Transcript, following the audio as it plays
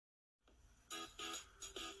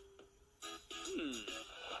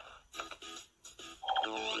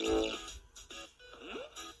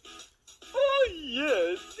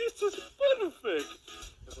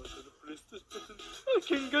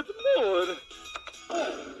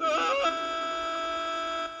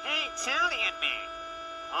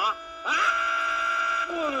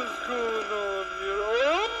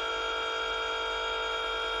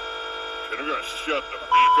Shut the f***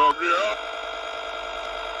 up, yeah?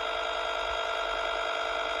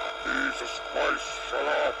 Jesus Christ, shut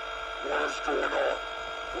up! What is going on?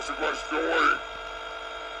 What's you guys doing?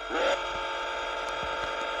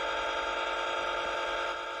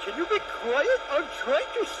 Can you be quiet? I'm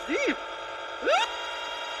trying to sleep.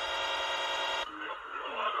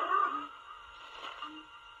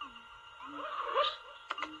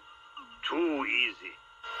 Too easy.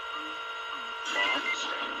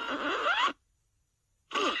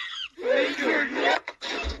 Take your neck.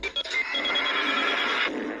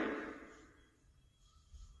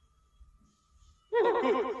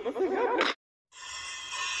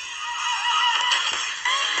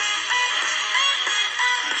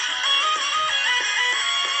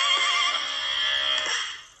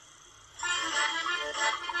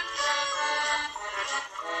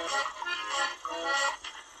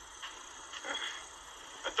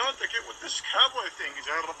 I don't get what this cowboy thing is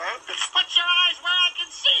all about. Put your eyes where I can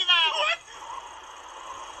see them! What?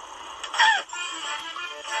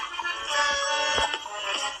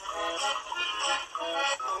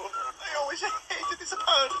 I always hated this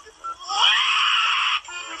part.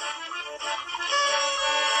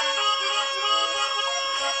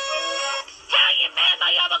 Tell you, man,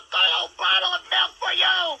 I have a good old bottle of milk for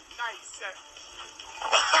you! Nice.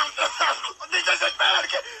 This isn't bad.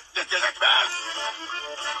 This isn't bad.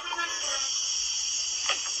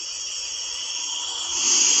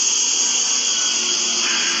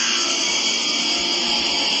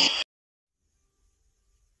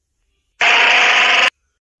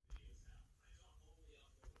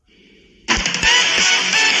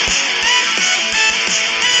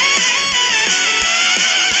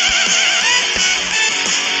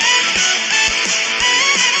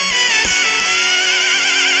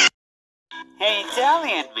 Hey,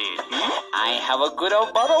 Italian man, I have a good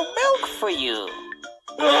old bottle of milk for you.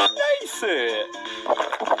 Nice.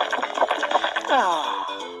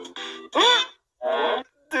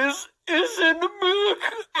 This isn't milk.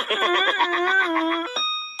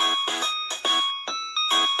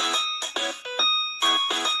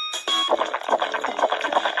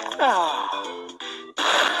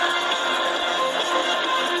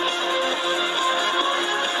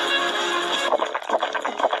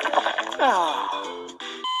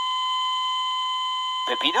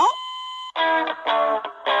 Peppino?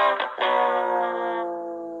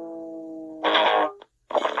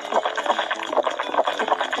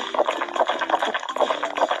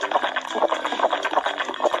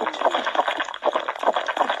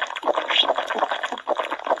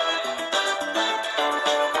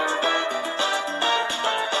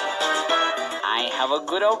 I have a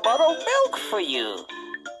good old bottle of milk for you.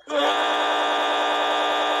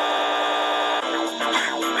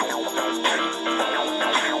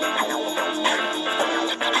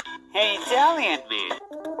 Hey, Italian man.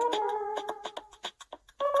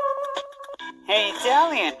 Hey,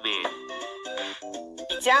 Italian man.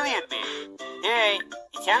 Italian man. Hey,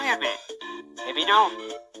 Italian man. Peppino.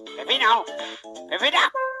 Peppino. Peppino.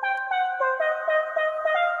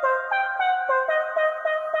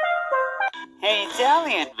 Hey,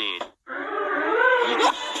 Italian man.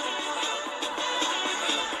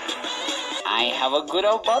 I have a good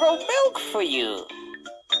old bottle of milk for you.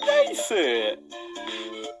 Nice.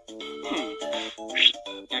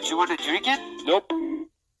 Don't you want to drink it? Nope.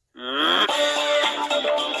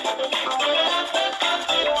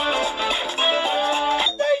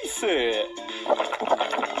 Nice.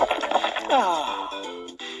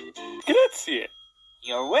 Grazie.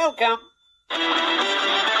 You're welcome.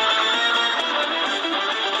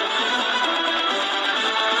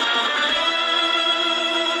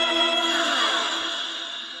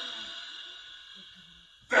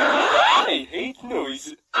 I hate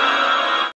noise.